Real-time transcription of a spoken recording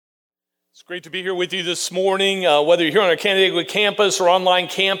It's great to be here with you this morning, whether you're here on our Canandaigua campus or online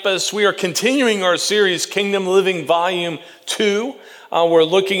campus. We are continuing our series, Kingdom Living Volume 2. We're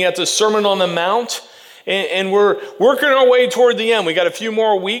looking at the Sermon on the Mount, and we're working our way toward the end. We got a few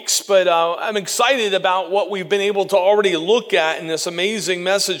more weeks, but I'm excited about what we've been able to already look at in this amazing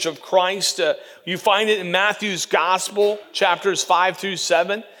message of Christ. You find it in Matthew's Gospel, chapters 5 through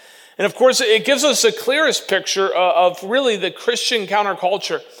 7. And of course, it gives us the clearest picture of really the Christian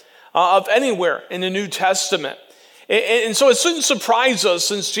counterculture of anywhere in the New Testament. And so it shouldn't surprise us,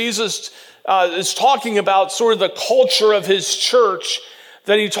 since Jesus is talking about sort of the culture of his church,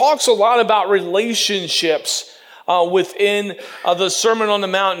 that he talks a lot about relationships within the Sermon on the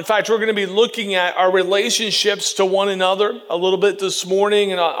Mount. In fact, we're going to be looking at our relationships to one another a little bit this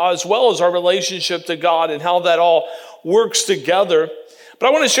morning, and as well as our relationship to God and how that all works together. But I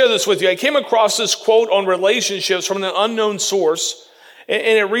want to share this with you. I came across this quote on relationships from an unknown source,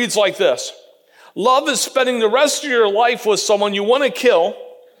 and it reads like this: love is spending the rest of your life with someone you want to kill,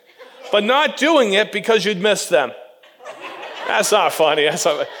 but not doing it because you'd miss them. That's not funny.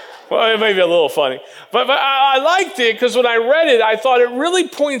 Well, it may be a little funny. But I liked it because when I read it, I thought it really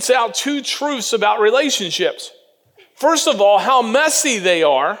points out two truths about relationships. First of all, how messy they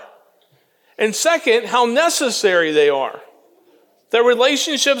are. And second, how necessary they are. That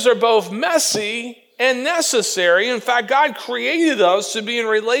relationships are both messy and necessary. In fact, God created us to be in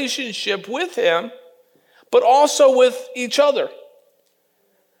relationship with him, but also with each other.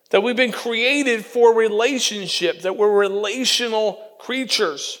 That we've been created for relationship, that we're relational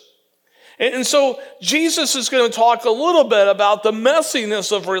creatures. And so Jesus is going to talk a little bit about the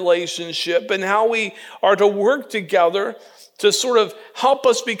messiness of relationship and how we are to work together to sort of help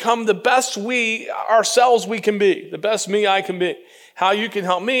us become the best ourselves we can be, the best me I can be. How you can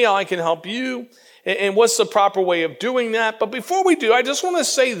help me, how I can help you, and what's the proper way of doing that. But before we do, I just want to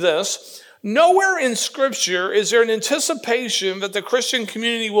say this. Nowhere in Scripture is there an anticipation that the Christian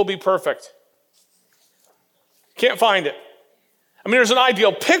community will be perfect. Can't find it. I mean, there's an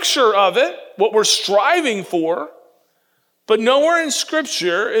ideal picture of it, what we're striving for, but nowhere in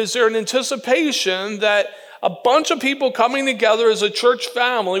Scripture is there an anticipation that a bunch of people coming together as a church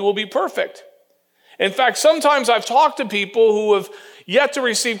family will be perfect. In fact, sometimes I've talked to people who have yet to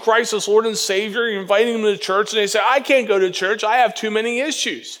receive Christ as Lord and Savior, inviting them to church, and they say, I can't go to church, I have too many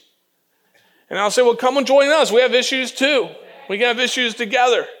issues. And I'll say, well, come and join us. We have issues too. We can have issues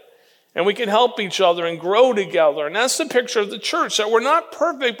together. And we can help each other and grow together. And that's the picture of the church, that we're not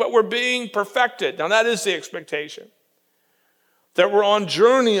perfect, but we're being perfected. Now, that is the expectation. That we're on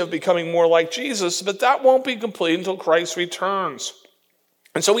journey of becoming more like Jesus, but that won't be complete until Christ returns.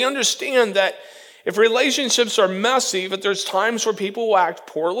 And so we understand that if relationships are messy, that there's times where people will act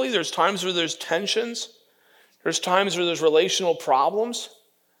poorly, there's times where there's tensions, there's times where there's relational problems.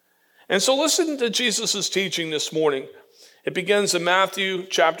 And so listen to Jesus' teaching this morning. It begins in Matthew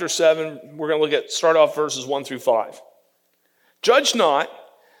chapter 7. We're going to start off verses 1 through 5. Judge not,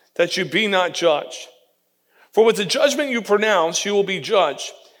 that you be not judged. For with the judgment you pronounce, you will be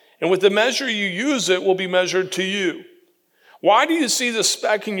judged, and with the measure you use, it will be measured to you. Why do you see the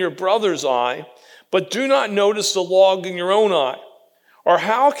speck in your brother's eye, but do not notice the log in your own eye? Or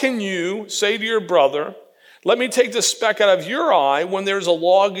how can you say to your brother, let me take the speck out of your eye when there's a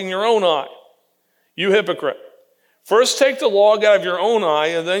log in your own eye? You hypocrite. First take the log out of your own eye,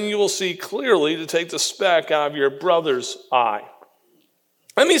 and then you will see clearly to take the speck out of your brother's eye.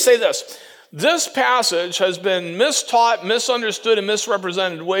 Let me say this. This passage has been mistaught, misunderstood, and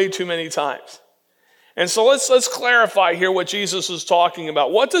misrepresented way too many times. And so let's clarify here what Jesus is talking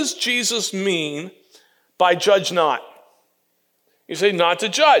about. What does Jesus mean by judge not? You say not to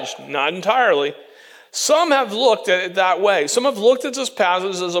judge. Not entirely. Some have looked at it that way. Some have looked at this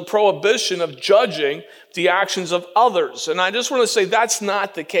passage as a prohibition of judging the actions of others. And I just want to say that's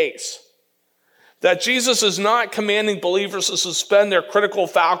not the case. That Jesus is not commanding believers to suspend their critical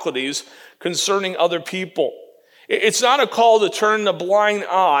faculties concerning other people. It's not a call to turn the blind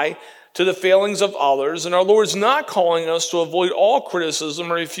eye to the failings of others, and our Lord's not calling us to avoid all criticism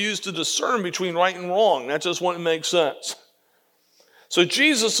or refuse to discern between right and wrong. That just wouldn't make sense. So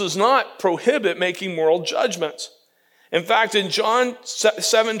Jesus does not prohibit making moral judgments. In fact, in John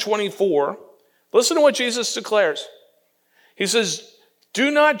 7:24, listen to what Jesus declares. He says,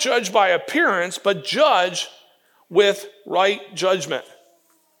 do not judge by appearance, but judge with right judgment.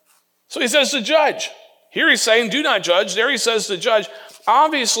 So he says to judge. Here he's saying, do not judge. There he says to judge.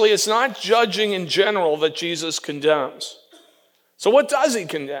 Obviously, it's not judging in general that Jesus condemns. So what does he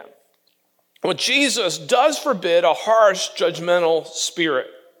condemn? Well, Jesus does forbid a harsh, judgmental spirit.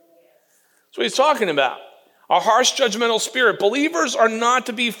 That's what he's talking about. a harsh, judgmental spirit. Believers are not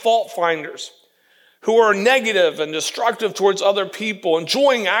to be fault finders who are negative and destructive towards other people,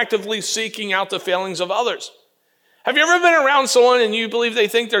 enjoying actively seeking out the failings of others. Have you ever been around someone and you believe they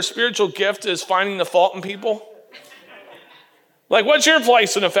think their spiritual gift is finding the fault in people? Like, what's your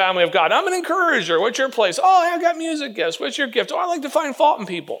place in the family of God? I'm an encourager. What's your place? Oh, I got music gifts. What's your gift? Oh, I like to find fault in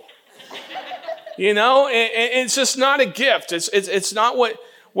people. You know, and it's just not a gift. It's not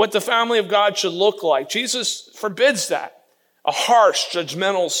what the family of God should look like. Jesus forbids that, a harsh,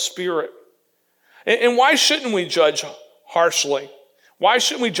 judgmental spirit. And why shouldn't we judge harshly? Why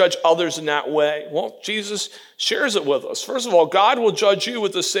shouldn't we judge others in that way? Well, Jesus shares it with us. First of all, God will judge you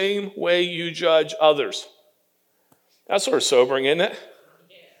with the same way you judge others. That's sort of sobering, isn't it?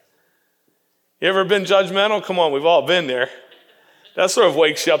 You ever been judgmental? Come on, we've all been there. That sort of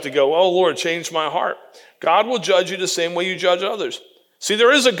wakes you up to go, oh, Lord, change my heart. God will judge you the same way you judge others. See,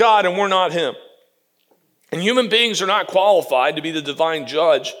 there is a God and we're not him. And human beings are not qualified to be the divine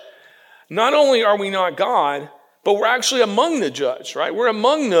judge. Not only are we not God, but we're actually among the judge, right? We're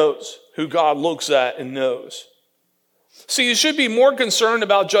among those who God looks at and knows. See, you should be more concerned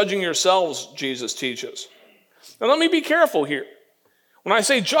about judging yourselves, Jesus teaches. Now, let me be careful here. When I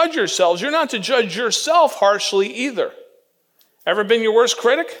say judge yourselves, you're not to judge yourself harshly either. Ever been your worst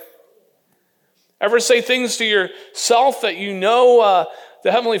critic? Ever say things to yourself that you know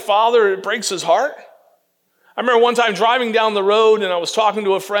the Heavenly Father, it breaks his heart? I remember one time driving down the road and I was talking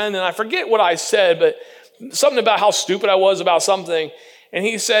to a friend and I forget what I said, but something about how stupid I was about something. And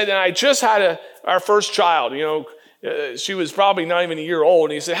he said, and I just had our first child, you know, she was probably not even a year old.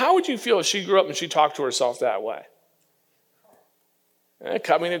 And he said, how would you feel if she grew up and she talked to herself that way? And it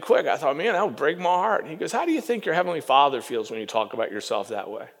cut me to quick. I thought, man, that would break my heart. He goes, how do you think your Heavenly Father feels when you talk about yourself that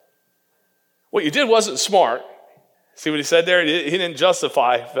way? What you did wasn't smart. See what he said there? He didn't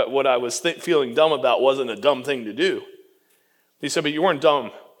justify that what I was feeling dumb about wasn't a dumb thing to do. He said, but you weren't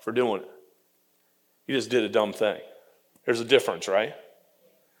dumb for doing it. You just did a dumb thing. There's a difference, right?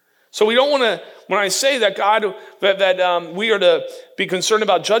 So we don't want to, when I say that we are to be concerned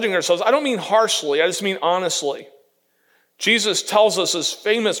about judging ourselves, I don't mean harshly, I just mean honestly. Jesus tells us this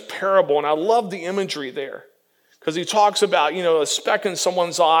famous parable, and I love the imagery there, because he talks about, you know, a speck in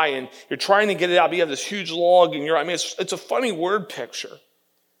someone's eye, and you're trying to get it out, but you have this huge log in your eye. I mean, it's a funny word picture.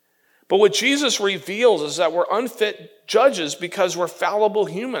 But what Jesus reveals is that we're unfit judges because we're fallible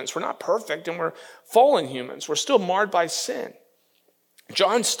humans. We're not perfect, and we're fallen humans. We're still marred by sin.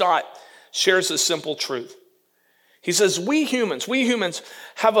 John Stott shares this simple truth. He says, we humans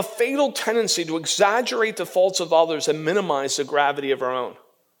have a fatal tendency to exaggerate the faults of others and minimize the gravity of our own.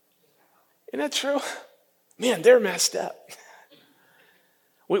 Isn't that true? Man, they're messed up.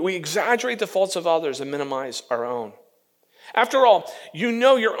 We exaggerate the faults of others and minimize our own. After all, you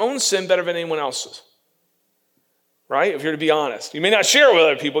know your own sin better than anyone else's. Right? If you're to be honest. You may not share it with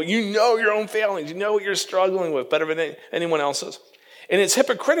other people. You know your own failings. You know what you're struggling with better than anyone else's. And it's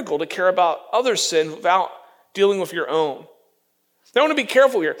hypocritical to care about others' sin without dealing with your own. Now, I want to be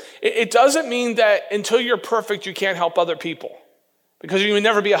careful here. It doesn't mean that until you're perfect, you can't help other people, because you would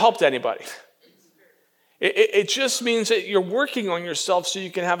never be a help to anybody. It just means that you're working on yourself so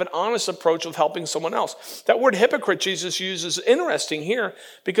you can have an honest approach of helping someone else. That word hypocrite Jesus uses is interesting here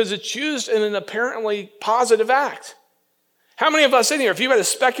because it's used in an apparently positive act. How many of us in here, if you had a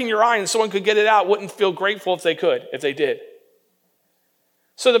speck in your eye and someone could get it out, wouldn't feel grateful if they did?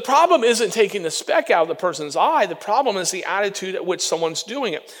 So the problem isn't taking the speck out of the person's eye. The problem is the attitude at which someone's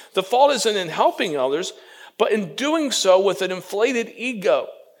doing it. The fault isn't in helping others, but in doing so with an inflated ego,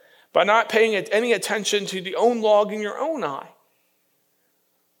 by not paying any attention to the own log in your own eye.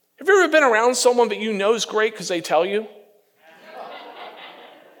 Have you ever been around someone that you know is great because they tell you?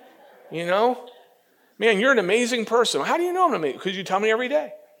 You know? Man, you're an amazing person. How do you know I'm amazing? Because you tell me every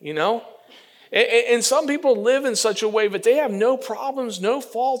day, you know? And some people live in such a way that they have no problems, no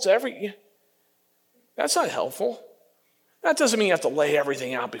faults. That's not helpful. That doesn't mean you have to lay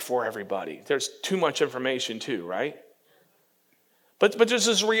everything out before everybody. There's too much information too, right? But there's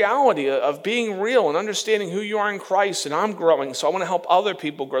this reality of being real and understanding who you are in Christ, and I'm growing, so I want to help other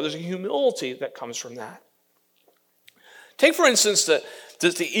people grow. There's a humility that comes from that. Take, for instance, the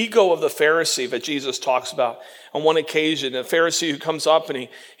ego of the Pharisee that Jesus talks about on one occasion. A Pharisee who comes up and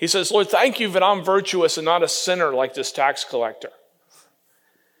he says, Lord, thank you that I'm virtuous and not a sinner like this tax collector.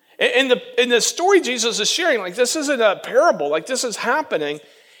 In the story Jesus is sharing, like this isn't a parable, like this is happening.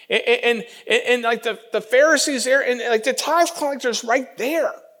 And like the Pharisees there, and like the tax collector's right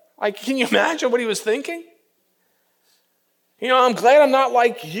there. Like, can you imagine what he was thinking? You know, I'm glad I'm not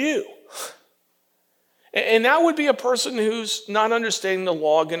like you. And that would be a person who's not understanding the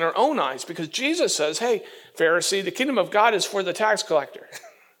log in their own eyes, because Jesus says, hey, Pharisee, the kingdom of God is for the tax collector.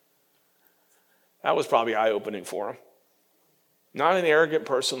 That was probably eye-opening for him. Not an arrogant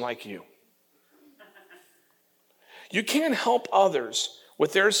person like you. You can't help others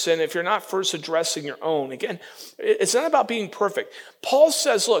with their sin if you're not first addressing your own. Again, it's not about being perfect. Paul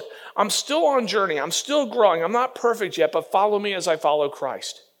says, look, I'm still on journey. I'm still growing. I'm not perfect yet, but follow me as I follow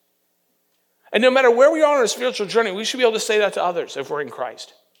Christ. And no matter where we are on our spiritual journey, we should be able to say that to others if we're in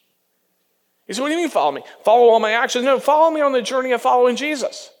Christ. You say, what do you mean follow me? Follow all my actions? No, follow me on the journey of following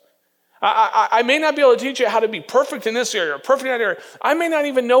Jesus. I may not be able to teach you how to be perfect in this area or perfect in that area. I may not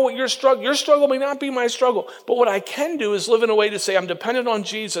even know what your struggle may not be my struggle. But what I can do is live in a way to say I'm dependent on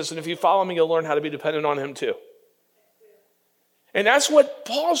Jesus, and if you follow me, you'll learn how to be dependent on him too. And that's what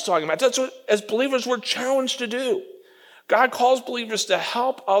Paul's talking about. That's what, as believers, we're challenged to do. God calls believers to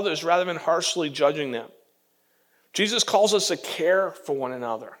help others rather than harshly judging them. Jesus calls us to care for one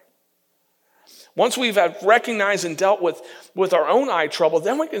another. Once we've recognized and dealt with our own eye trouble,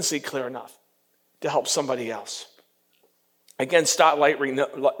 then we can see clear enough to help somebody else. Again, Stott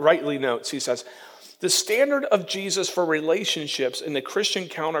rightly notes, he says, the standard of Jesus for relationships in the Christian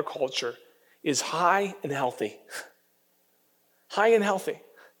counterculture is high and healthy. High and healthy.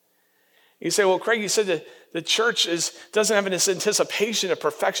 You say, well, Craig, you said that the church doesn't have this anticipation of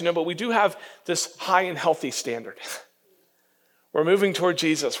perfection, no, but we do have this high and healthy standard. We're moving toward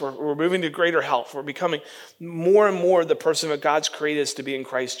Jesus. We're moving to greater health. We're becoming more and more the person that God's created us to be in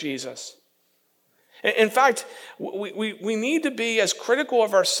Christ Jesus. In fact, we need to be as critical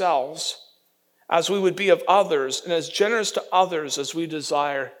of ourselves as we would be of others, and as generous to others as we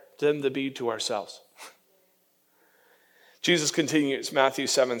desire them to be to ourselves. Jesus continues, Matthew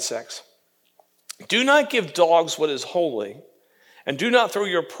 7:6. Do not give dogs what is holy, and do not throw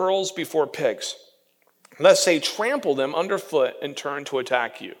your pearls before pigs, lest they trample them underfoot and turn to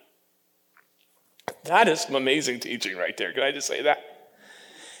attack you. That is some amazing teaching right there. Can I just say that?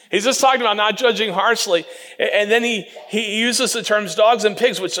 He's just talking about not judging harshly. And then he uses the terms dogs and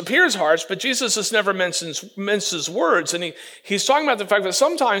pigs, which appears harsh, but Jesus just never minces words. And he's talking about the fact that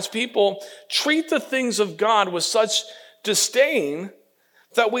sometimes people treat the things of God with such disdain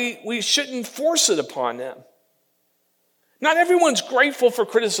that we shouldn't force it upon them. Not everyone's grateful for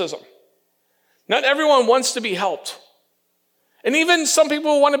criticism. Not everyone wants to be helped. And even some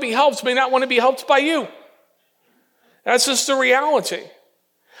people who want to be helped may not want to be helped by you. That's just the reality.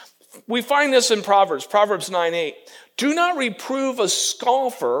 We find this in Proverbs 9:8. Do not reprove a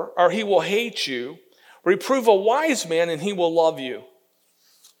scoffer, or he will hate you. Reprove a wise man, and he will love you.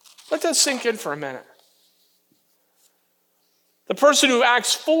 Let that sink in for a minute. The person who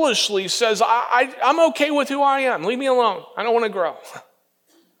acts foolishly says, I'm okay with who I am. Leave me alone. I don't want to grow.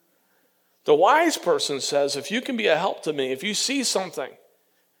 The wise person says, if you can be a help to me, if you see something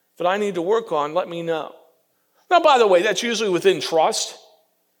that I need to work on, let me know. Now, by the way, that's usually within trust.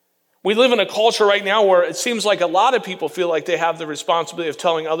 We live in a culture right now where it seems like a lot of people feel like they have the responsibility of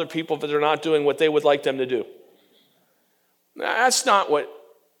telling other people that they're not doing what they would like them to do. That's not what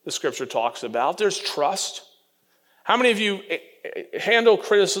the scripture talks about. There's trust. How many of you handle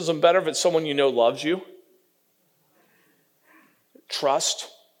criticism better if it's someone you know loves you? Trust.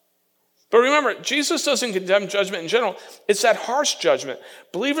 But remember, Jesus doesn't condemn judgment in general. It's that harsh judgment.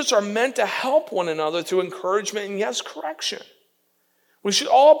 Believers are meant to help one another through encouragement and, yes, correction. We should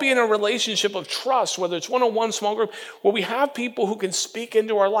all be in a relationship of trust, whether it's one-on-one, small group, where we have people who can speak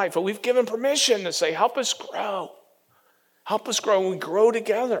into our life, and we've given permission to say, help us grow. Help us grow, and we grow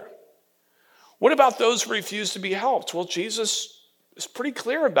together. What about those who refuse to be helped? Well, Jesus is pretty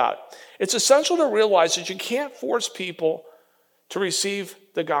clear about it. It's essential to realize that you can't force people to receive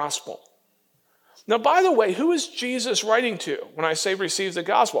the gospel. Now, by the way, who is Jesus writing to when I say receive the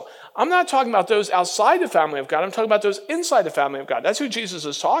gospel? I'm not talking about those outside the family of God. I'm talking about those inside the family of God. That's who Jesus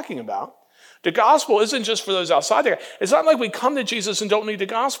is talking about. The gospel isn't just for those outside there. It's not like we come to Jesus and don't need the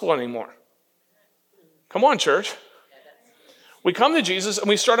gospel anymore. Come on, church. We come to Jesus and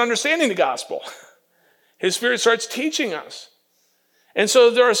we start understanding the gospel. His Spirit starts teaching us. And so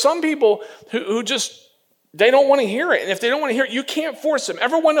there are some people who just, they don't want to hear it. And if they don't want to hear it, you can't force them.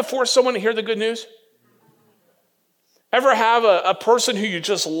 Ever want to force someone to hear the good news? Ever have a person who you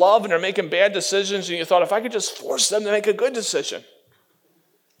just love and they're making bad decisions and you thought, if I could just force them to make a good decision?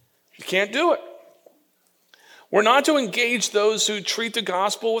 You can't do it. We're not to engage those who treat the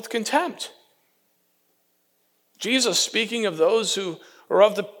gospel with contempt. Jesus, speaking of those who are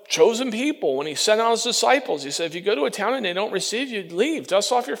of the chosen people, when he sent out his disciples, he said, if you go to a town and they don't receive you, leave,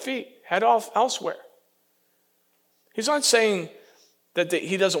 dust off your feet, head off elsewhere. He's not saying that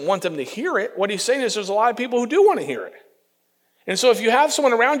he doesn't want them to hear it. What he's saying is there's a lot of people who do want to hear it. And so if you have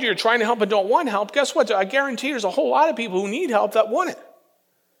someone around you you're trying to help and don't want help, guess what? I guarantee there's a whole lot of people who need help that want it.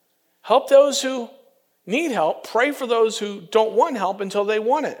 Help those who need help. Pray for those who don't want help until they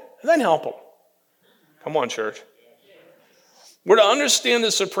want it. And then help them. Come on, church. We're to understand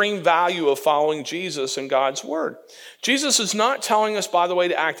the supreme value of following Jesus and God's word. Jesus is not telling us, by the way,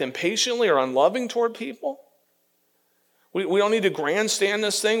 to act impatiently or unloving toward people. We don't need to grandstand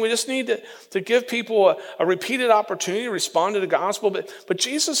this thing. We just need to give people a repeated opportunity to respond to the gospel. But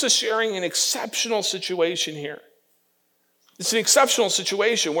Jesus is sharing an exceptional situation here. It's an exceptional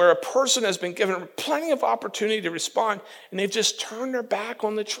situation where a person has been given plenty of opportunity to respond, and they've just turned their back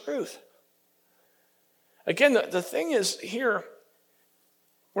on the truth. Again, the thing is here,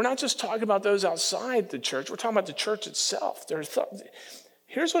 we're not just talking about those outside the church. We're talking about the church itself.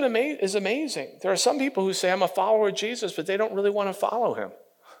 Here's what is amazing. There are some people who say, I'm a follower of Jesus, but they don't really want to follow him.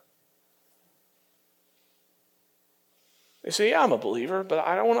 They say, yeah, I'm a believer, but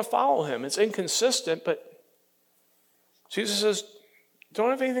I don't want to follow him. It's inconsistent, but Jesus says,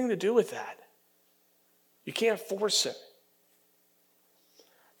 don't have anything to do with that. You can't force it.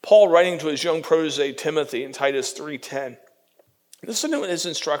 Paul, writing to his young protege Timothy in Titus 3:10, listen to his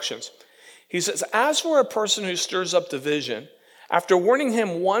instructions. He says, as for a person who stirs up division, after warning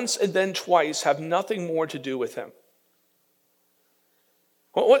him once and then twice, have nothing more to do with him.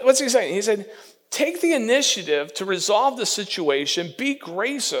 What's he saying? He said, take the initiative to resolve the situation, be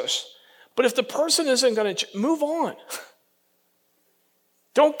gracious, but if the person isn't going to move on.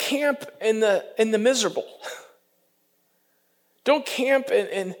 Don't camp in the miserable. Don't camp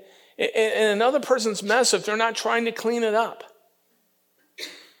in another person's mess if they're not trying to clean it up.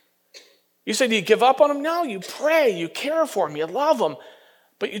 You say, do you give up on them? No, you pray, you care for them, you love them,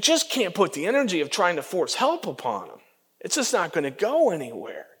 but you just can't put the energy of trying to force help upon them. It's just not going to go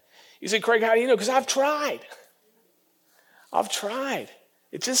anywhere. You say, Craig, how do you know? Because I've tried.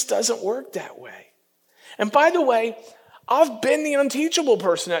 It just doesn't work that way. And by the way, I've been the unteachable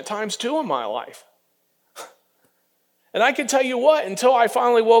person at times too in my life. And I can tell you what, until I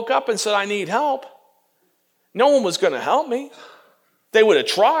finally woke up and said I need help, no one was going to help me. They would have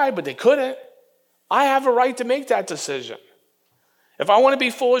tried, but they couldn't. I have a right to make that decision. If I want to be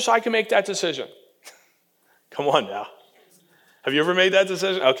foolish, I can make that decision. Come on now. Have you ever made that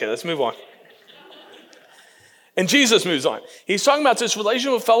decision? Okay, let's move on. And Jesus moves on. He's talking about this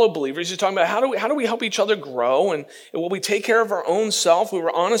relationship with fellow believers. He's talking about how do we help each other grow, and will we take care of our own self? We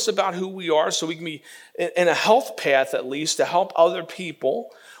were honest about who we are so we can be in a health path at least to help other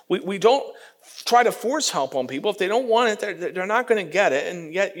people. We don't try to force help on people. If they don't want it, they're not going to get it.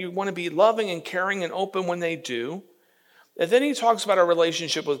 And yet you want to be loving and caring and open when they do. And then he talks about our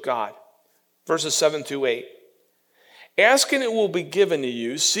relationship with God. Verses 7-8. Ask and it will be given to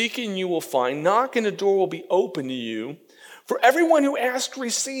you. Seek and you will find. Knock and the door will be open to you. For everyone who asks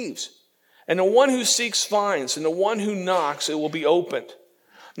receives. And the one who seeks finds. And the one who knocks it will be opened.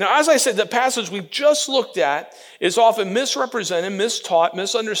 Now, as I said, the passage we just looked at is often misrepresented, mistaught,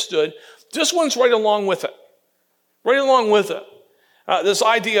 misunderstood. This one's right along with it. Right along with it. This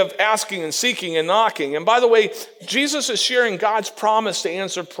idea of asking and seeking and knocking. And by the way, Jesus is sharing God's promise to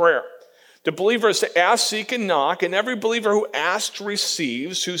answer prayer. The believer is to ask, seek, and knock. And every believer who asks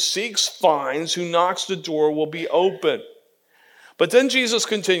receives, who seeks finds, who knocks the door will be open. But then Jesus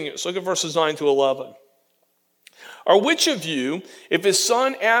continues. Look at verses 9-11. Or which of you, if his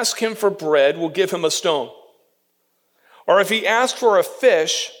son asks him for bread, will give him a stone? Or if he asks for a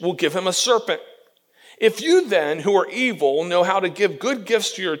fish, will give him a serpent? If you then, who are evil, know how to give good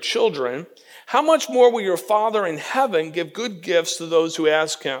gifts to your children, how much more will your Father in heaven give good gifts to those who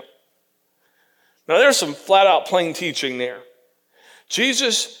ask him? Now there's some flat out plain teaching there.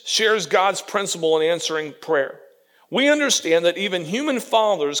 Jesus shares God's principle in answering prayer. We understand that even human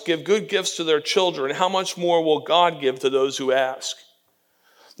fathers give good gifts to their children. How much more will God give to those who ask?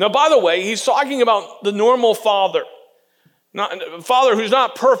 Now, by the way, he's talking about the normal father. Not, a father who's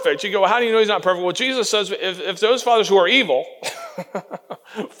not perfect. You go, well, how do you know he's not perfect? Well, Jesus says if those fathers who are evil,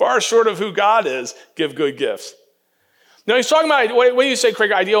 far short of who God is, give good gifts. Now, he's talking about, when you say,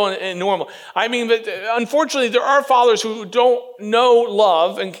 Craig, ideal and normal, I mean, but unfortunately, there are fathers who don't know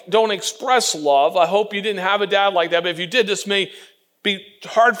love and don't express love. I hope you didn't have a dad like that, but if you did, this may be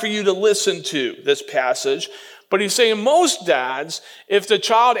hard for you to listen to, this passage. But he's saying most dads, if the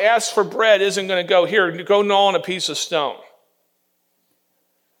child asks for bread, isn't going to go, here, go gnaw on a piece of stone.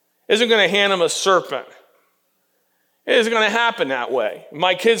 Isn't going to hand him a serpent. It is going to happen that way. If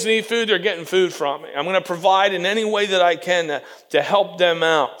my kids need food, they're getting food from me. I'm going to provide in any way that I can to help them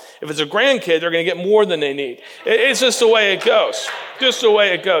out. If it's a grandkid, they're going to get more than they need. It's just the way it goes. Just the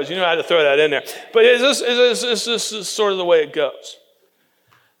way it goes. You know how to throw that in there. But it's just sort of the way it goes.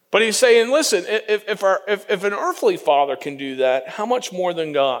 But he's saying, listen, if an earthly father can do that, how much more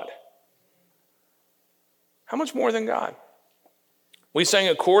than God? How much more than God? We sang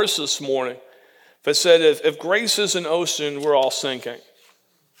a chorus this morning that said, if grace is an ocean, we're all sinking.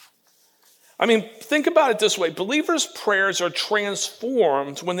 I mean, think about it this way. Believers' prayers are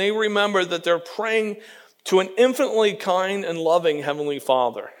transformed when they remember that they're praying to an infinitely kind and loving Heavenly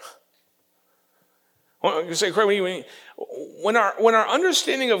Father. You say, Craig, what do you mean? When our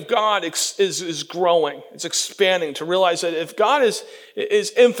understanding of God is growing, it's expanding to realize that if God is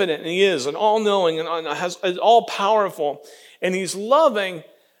infinite, and He is, and all-knowing, and is all-powerful, and He's loving,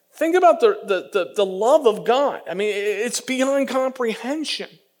 think about the love of God. I mean, it's beyond comprehension.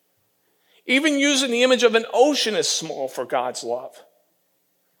 Even using the image of an ocean is small for God's love.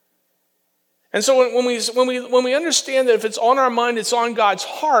 And so when we understand that if it's on our mind, it's on God's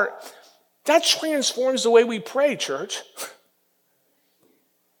heart, that transforms the way we pray, church.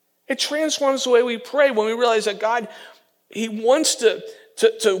 It transforms the way we pray when we realize that God, He wants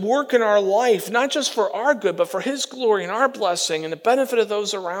to work in our life, not just for our good, but for His glory and our blessing and the benefit of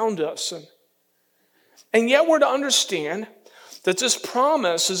those around us. And yet we're to understand that this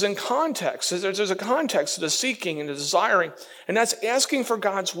promise is in context. There's a context to the seeking and the desiring, and that's asking for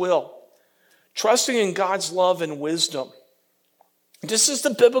God's will, trusting in God's love and wisdom. This is the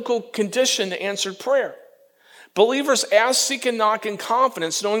biblical condition to answered prayer. Believers ask, seek, and knock in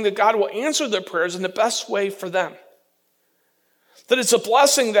confidence, knowing that God will answer their prayers in the best way for them. That it's a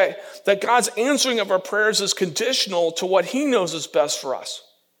blessing that God's answering of our prayers is conditional to what He knows is best for us.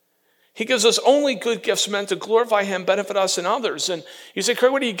 He gives us only good gifts meant to glorify Him, benefit us, and others. And you say,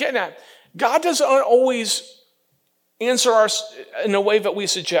 Craig, what are you getting at? God doesn't always answer us in a way that we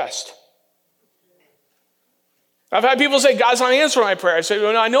suggest. I've had people say, God's not answering my prayer. I say,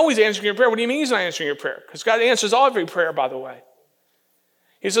 well, no, I know He's answering your prayer. What do you mean He's not answering your prayer? Because God answers every prayer, by the way.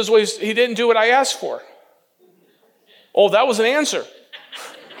 He says, well, He didn't do what I asked for. Oh, that was an answer.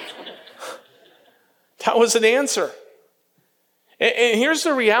 That was an answer. And here's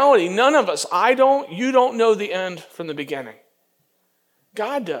the reality. None of us, you don't know the end from the beginning.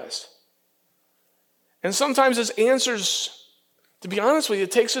 God does. And sometimes His answers, to be honest with you,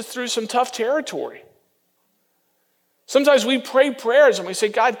 it takes us through some tough territory. Sometimes we pray prayers and we say,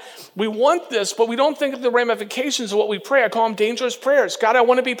 God, we want this, but we don't think of the ramifications of what we pray. I call them dangerous prayers. God, I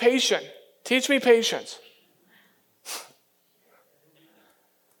want to be patient. Teach me patience.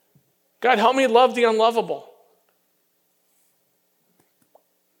 God, help me love the unlovable.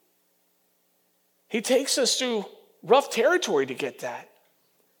 He takes us through rough territory to get that.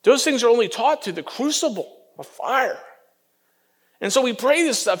 Those things are only taught through the crucible of fire. And so we pray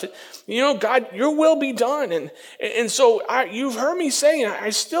this stuff. God, your will be done. And so you've heard me saying, I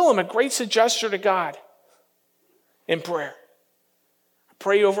still am a great suggester to God in prayer. I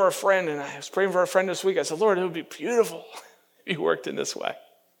pray over a friend, and I was praying for a friend this week. I said, Lord, it would be beautiful if you worked in this way.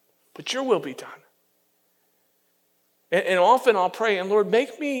 But your will be done. And often I'll pray, and Lord,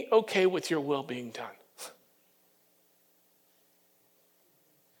 make me okay with your will being done.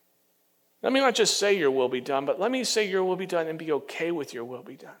 Let me not just say your will be done, but let me say your will be done and be okay with your will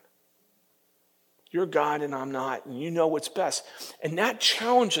be done. You're God and I'm not, and you know what's best. And that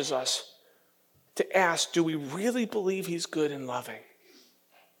challenges us to ask, do we really believe He's good and loving?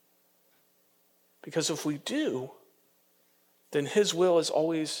 Because if we do, then His will is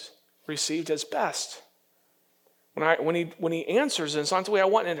always received as best. When he answers, and it's not the way I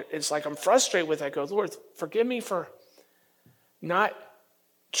want it, it's like I'm frustrated with it. I go, Lord, forgive me for not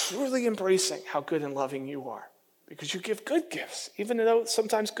truly embracing how good and loving you are. Because you give good gifts, even though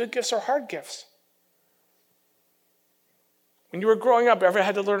sometimes good gifts are hard gifts. When you were growing up, ever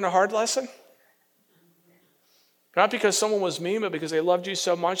had to learn a hard lesson? Not because someone was mean, but because they loved you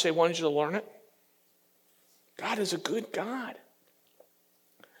so much they wanted you to learn it. God is a good God.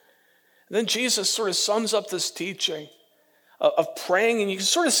 And then Jesus sort of sums up this teaching of praying, and you can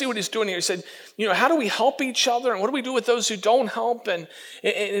sort of see what He's doing here. He said, how do we help each other, and what do we do with those who don't help? And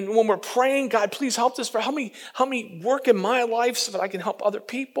when we're praying, God, please help me work in my life so that I can help other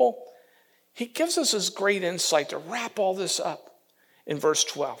people. He gives us this great insight to wrap all this up in verse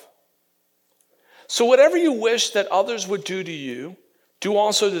 12. So whatever you wish that others would do to you, do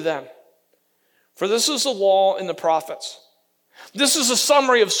also to them. For this is the law and the prophets. This is a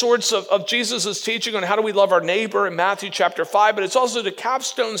summary of sorts of Jesus' teaching on how do we love our neighbor in Matthew chapter 5, but it's also the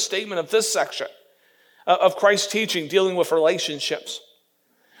capstone statement of this section. of Christ's teaching dealing with relationships.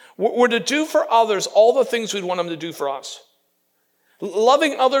 We're to do for others all the things we'd want them to do for us.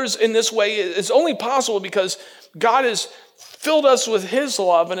 Loving others in this way is only possible because God has filled us with his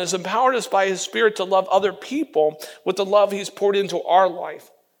love and has empowered us by his Spirit to love other people with the love he's poured into our life.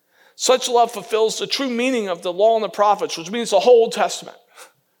 Such love fulfills the true meaning of the law and the prophets, which means the whole Old Testament.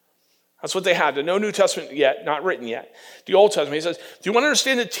 That's what they had. No New Testament yet, not written yet. The Old Testament. He says, do you want to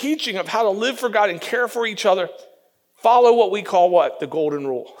understand the teaching of how to live for God and care for each other? Follow what we call what? The golden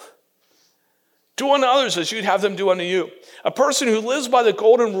rule. Do unto others as you'd have them do unto you. A person who lives by the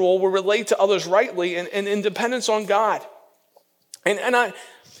golden rule will relate to others rightly and in dependence on God. The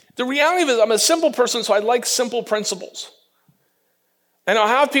reality of it is I'm a simple person, so I like simple principles. And I'll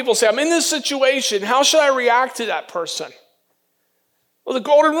have people say, I'm in this situation. How should I react to that person? Well, the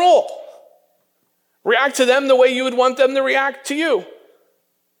golden rule. React to them the way you would want them to react to you.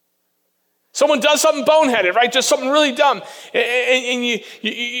 Someone does something boneheaded, right? Just something really dumb. And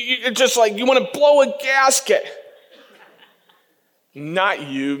you're just like, you want to blow a gasket. Not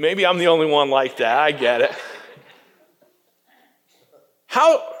you. Maybe I'm the only one like that. I get it.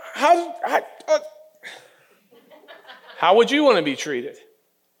 How would you want to be treated?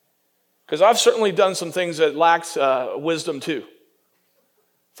 Because I've certainly done some things that lacked wisdom too.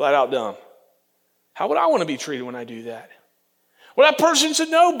 Flat out dumb. How would I want to be treated when I do that? Well, that person should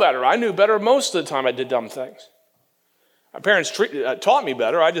know better. I knew better most of the time I did dumb things. My parents taught me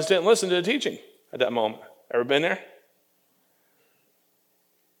better. I just didn't listen to the teaching at that moment. Ever been there?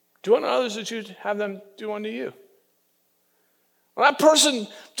 Do unto others that you'd have them do unto you. Well, that person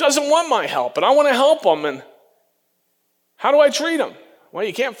doesn't want my help, and I want to help them. And how do I treat them? Well,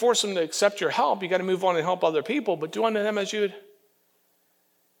 you can't force them to accept your help. You got to move on and help other people, but do unto them as you'd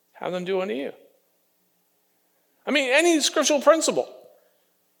have them do unto you. I mean, any scriptural principle.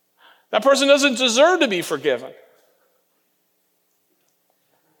 That person doesn't deserve to be forgiven.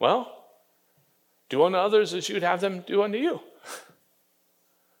 Well, do unto others as you'd have them do unto you.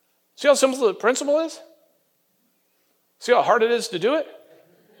 See how simple the principle is? See how hard it is to do it?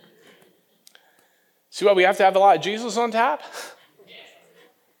 See why we have to have a lot of Jesus on tap?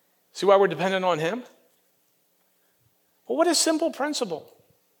 See why we're dependent on him? Well, what is simple principle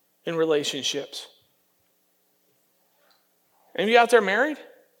in relationships? Any of you out there married?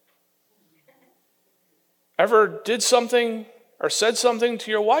 Ever did something or said something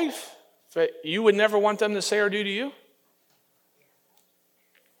to your wife that you would never want them to say or do to you?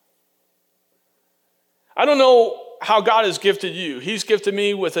 I don't know how God has gifted you. He's gifted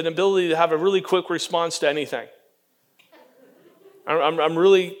me with an ability to have a really quick response to anything. I'm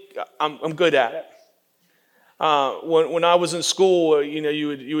good at it. When I was in school,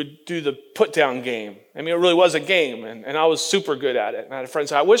 you would do the put down game. I mean, it really was a game, and I was super good at it. And I had a friend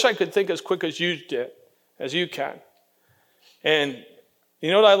say, I wish I could think as quick as you did, as you can. And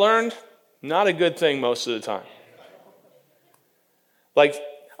you know what I learned? Not a good thing most of the time. Like,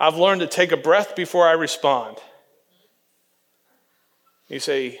 I've learned to take a breath before I respond. You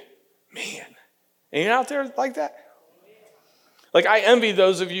say, man, ain't you out there like that? Like, I envy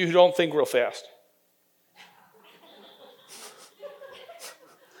those of you who don't think real fast.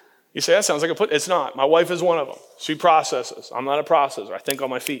 You say, that sounds like it's not. My wife is one of them. She processes. I'm not a processor. I think on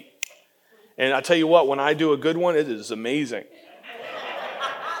my feet. And I tell you what, when I do a good one, it is amazing.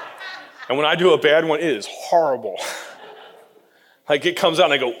 And when I do a bad one, it is horrible. Like, it comes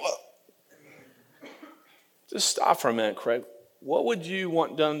out and I go, whoa. Just stop for a minute, Craig. What would you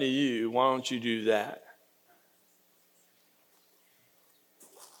want done to you? Why don't you do that?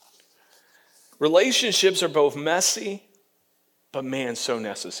 Relationships are both messy, but man, so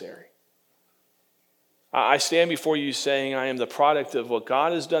necessary. I stand before you saying I am the product of what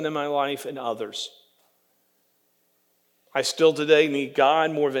God has done in my life and others. I still today need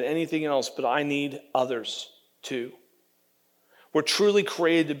God more than anything else, but I need others too. We're truly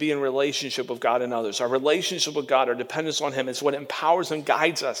created to be in relationship with God and others. Our relationship with God, our dependence on him, is what empowers and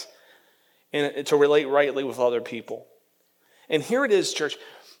guides us to relate rightly with other people. And here it is, church.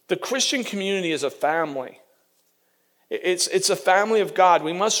 The Christian community is a family. It's a family of God.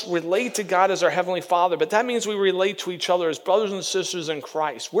 We must relate to God as our Heavenly Father, but that means we relate to each other as brothers and sisters in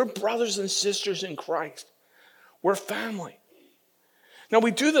Christ. We're brothers and sisters in Christ. We're family. Now,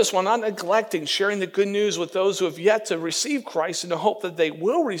 we do this while not neglecting sharing the good news with those who have yet to receive Christ in the hope that they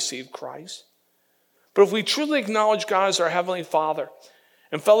will receive Christ. But if we truly acknowledge God as our Heavenly Father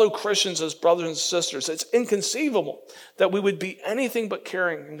and fellow Christians as brothers and sisters, it's inconceivable that we would be anything but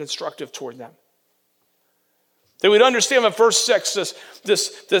caring and constructive toward them. They would understand in verse 6,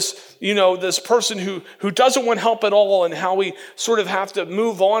 this person who doesn't want help at all and how we sort of have to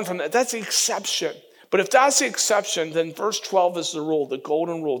move on from that. That's the exception. But if that's the exception, then verse 12 is the rule, the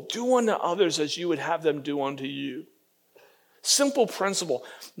golden rule. Do unto others as you would have them do unto you. Simple principle.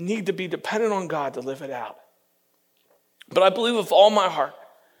 Need to be dependent on God to live it out. But I believe with all my heart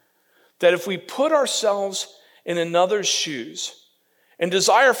that if we put ourselves in another's shoes and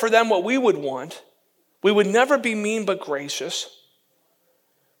desire for them what we would want, we would never be mean but gracious.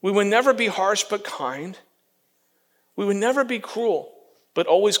 We would never be harsh but kind. We would never be cruel but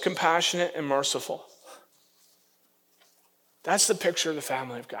always compassionate and merciful. That's the picture of the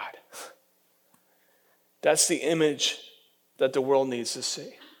family of God. That's the image that the world needs to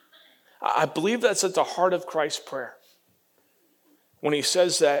see. I believe that's at the heart of Christ's prayer. When he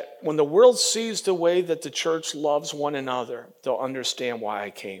says that when the world sees the way that the church loves one another, they'll understand why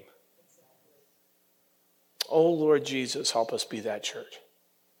I came. Oh, Lord Jesus, help us be that church.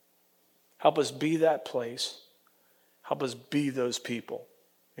 Help us be that place. Help us be those people.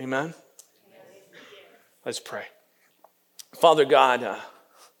 Amen? Let's pray. Father God,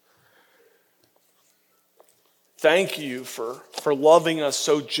 thank you for loving us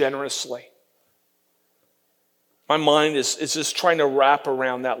so generously. My mind is just trying to wrap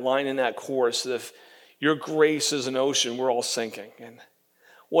around that line in that chorus that if your grace is an ocean, we're all sinking. And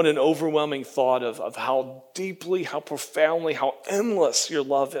what an overwhelming thought of how deeply, how profoundly, how endless your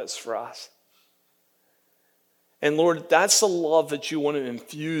love is for us. And Lord, that's the love that you want to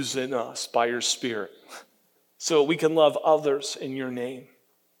infuse in us by your Spirit so we can love others in your name.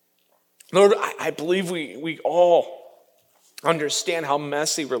 Lord, I believe we all understand how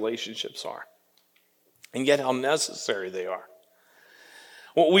messy relationships are and yet how necessary they are.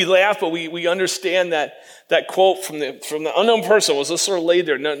 Well, we laugh, but we understand that quote from the unknown person was just sort of laid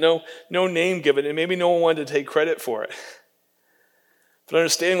there, no name given, and maybe no one wanted to take credit for it. But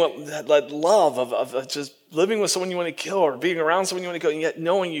understanding what that love of just living with someone you want to kill or being around someone you want to kill, and yet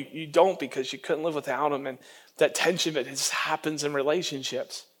knowing you don't because you couldn't live without them, and that tension that just happens in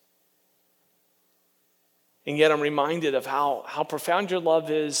relationships. And yet I'm reminded of how profound your love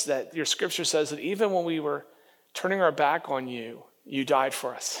is, that your scripture says that even when we were turning our back on you, you died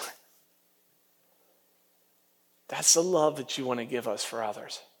for us. That's the love that you want to give us for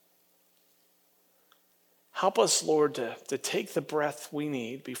others. Help us, Lord, to take the breath we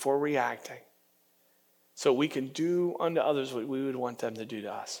need before reacting so we can do unto others what we would want them to do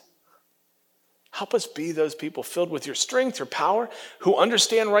to us. Help us be those people filled with your strength, your power, who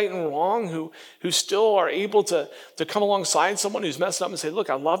understand right and wrong, who still are able to come alongside someone who's messed up and say, look,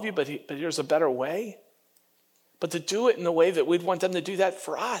 I love you, but here's a better way. But to do it in the way that we'd want them to do that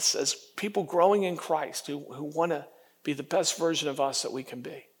for us as people growing in Christ who want to be the best version of us that we can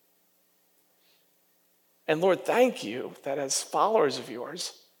be. And Lord, thank you that as followers of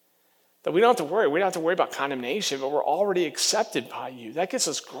yours, that we don't have to worry. We don't have to worry about condemnation, but we're already accepted by you. That gives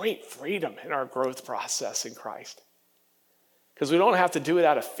us great freedom in our growth process in Christ. Because we don't have to do it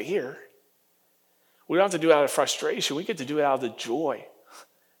out of fear. We don't have to do it out of frustration. We get to do it out of the joy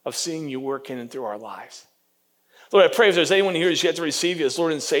of seeing you work in and through our lives. Lord, I pray if there's anyone here who's yet to receive you as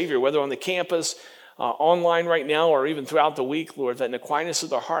Lord and Savior, whether on the campus, online right now, or even throughout the week, Lord, that in the quietness of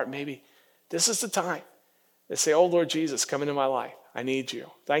their heart, maybe this is the time to say, oh, Lord Jesus, come into my life. I need you.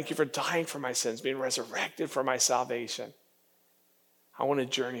 Thank you for dying for my sins, being resurrected for my salvation. I want to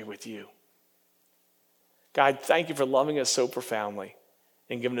journey with you. God, thank you for loving us so profoundly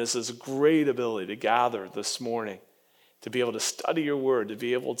and giving us this great ability to gather this morning, to be able to study your word, to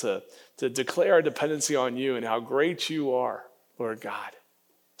be able to declare our dependency on you and how great you are, Lord God,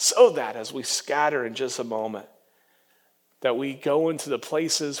 so that as we scatter in just a moment, that we go into the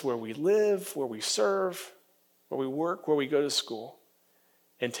places where we live, where we serve, where we work, where we go to school,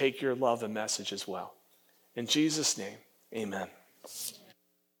 and take your love and message as well. In Jesus' name, amen.